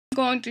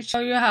Going to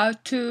show you how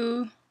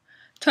to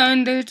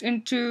turn this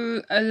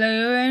into a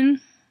layering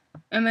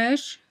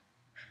image,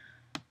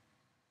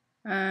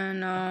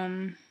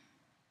 and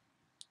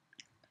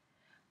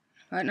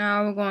right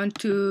now we're going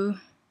to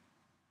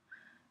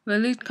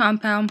release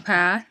compound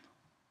path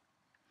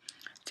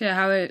to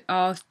how it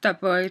all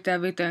separates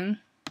everything.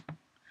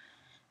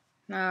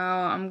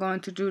 Now I'm going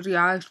to do the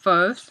eyes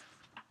first.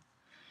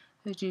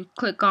 As you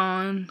click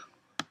on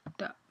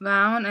the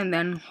round and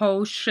then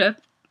hold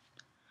shift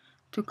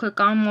to click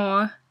on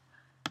more,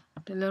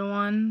 the little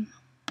one.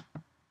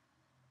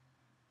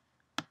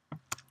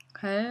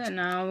 Okay, and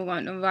now we're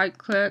going to right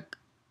click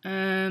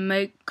and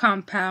make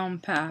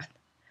compound path.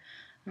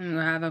 And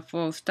we'll have a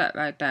full step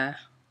right there.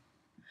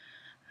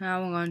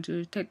 Now we're going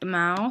to take the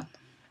mouth,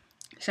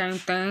 same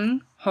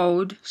thing,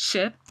 hold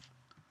shift,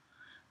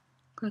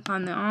 click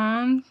on the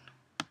arms,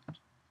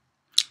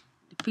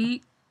 the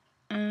feet,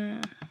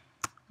 and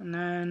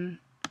then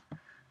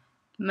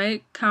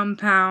make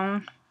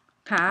compound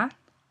path.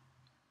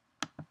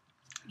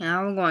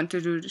 Now we're going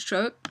to do the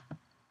shirt,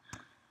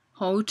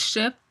 hold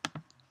shift,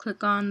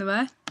 click on the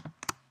rest,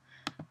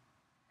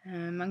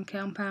 and make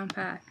compound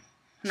path.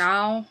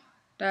 Now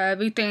that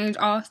everything is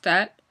all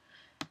set,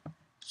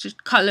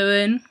 just color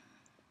in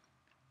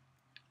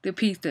the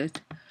pieces.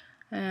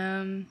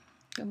 Go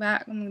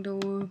back, I'm going to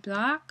do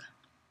black,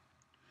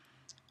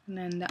 and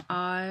then the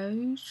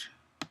eyes,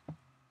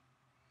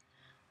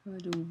 I'm going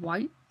to do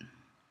white,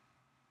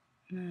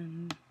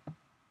 and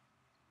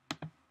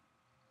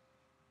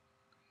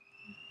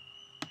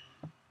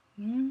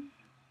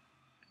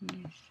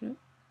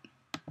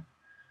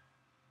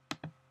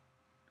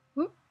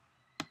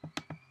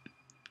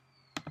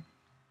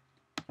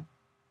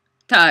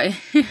tie.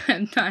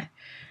 I'm tie.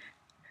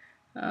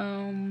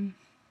 Let me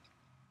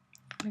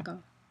go.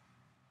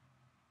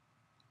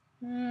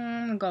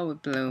 I'm gonna go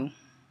with blue.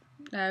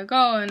 There you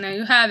go, and there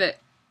you have it.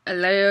 A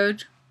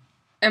layered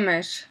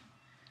image.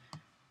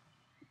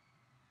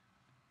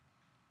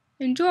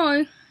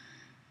 Enjoy!